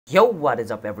Yo, what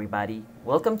is up everybody?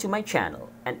 Welcome to my channel,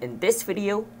 and in this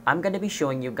video I'm gonna be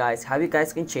showing you guys how you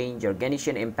guys can change your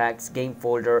Genshin Impact's game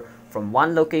folder from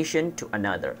one location to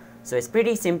another. So it's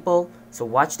pretty simple, so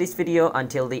watch this video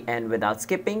until the end without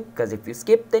skipping, because if you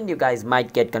skip then you guys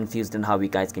might get confused on how you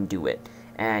guys can do it.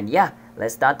 And yeah,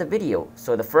 let's start the video.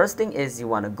 So the first thing is you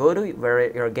want to go to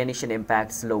where your Genshin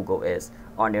Impact's logo is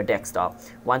on your desktop.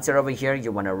 Once you're over here,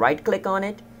 you want to right click on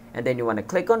it, and then you want to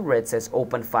click on where it says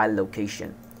open file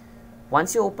location.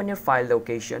 Once you open your file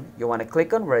location, you want to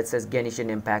click on where it says Genshin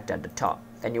Impact at the top,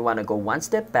 and you want to go one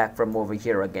step back from over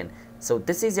here again. So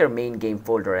this is your main game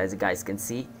folder, as you guys can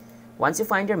see. Once you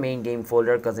find your main game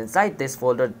folder, because inside this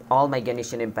folder all my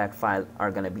Genshin Impact files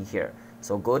are gonna be here.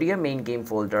 So go to your main game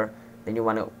folder, then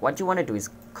what you want to do is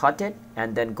cut it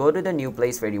and then go to the new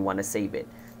place where you want to save it.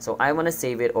 So I want to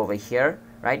save it over here.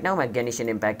 Right now my Genshin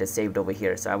Impact is saved over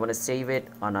here, so I want to save it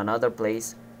on another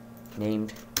place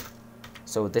named.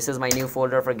 So this is my new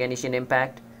folder for Genshin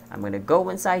Impact. I'm going to go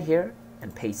inside here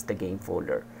and paste the game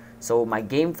folder. So my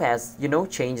game has,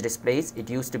 changed its place. It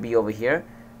used to be over here.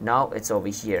 Now it's over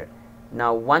here.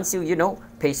 Now once you,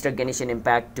 paste your Genshin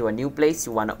Impact to a new place,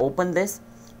 you want to open this.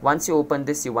 Once you open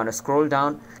this, you want to scroll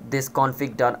down. This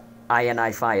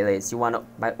config.ini file is. You want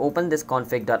to open this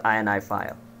config.ini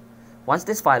file. Once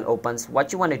this file opens,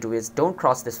 what you want to do is don't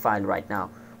cross this file right now.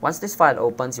 Once this file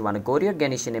opens, you want to go to your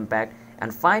Genshin Impact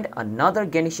and find another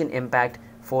Genshin Impact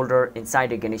folder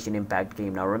inside your Genshin Impact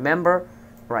game. Now remember,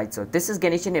 right, so this is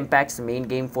Genshin Impact's main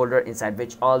game folder inside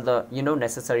which all the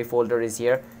necessary folder is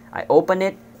here. I open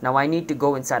it. Now I need to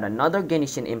go inside another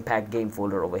Genshin Impact game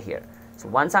folder over here. So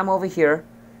once I'm over here,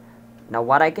 now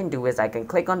what I can do is I can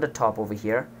click on the top over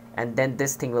here, and then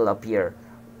this thing will appear.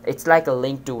 It's like a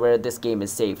link to where this game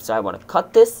is saved. So I want to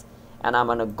cut this, and I'm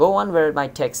gonna go on where my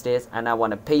text is, and I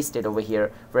want to paste it over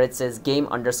here where it says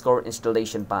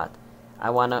game_installation path.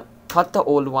 I want to cut the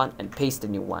old one and paste the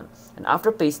new one, and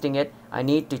after pasting it I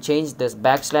need to change this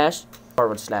backslash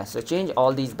 // so change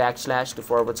all these backslash to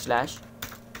 //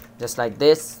 just like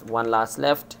this. One last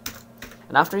left,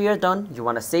 and after you're done, you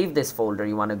want to save this folder.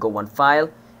 You want to go on file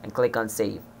and click on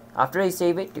save. After you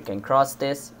save it, you can cross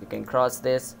this, you can cross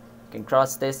this,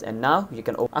 and now you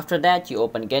can after that you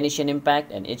open Genshin Impact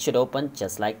and it should open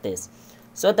just like this.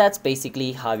 So that's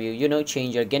basically how you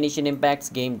change your Genshin Impact's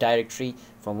game directory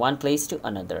from one place to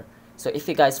another. So if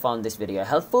you guys found this video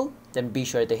helpful, then be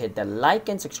sure to hit the like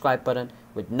and subscribe button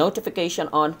with notification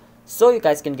on so you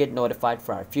guys can get notified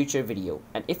for our future video.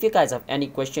 And if you guys have any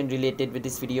question related with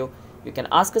this video, you can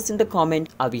ask us in the comment.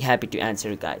 I'll be happy to answer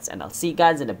you guys, and I'll see you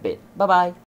guys in a bit. Bye bye.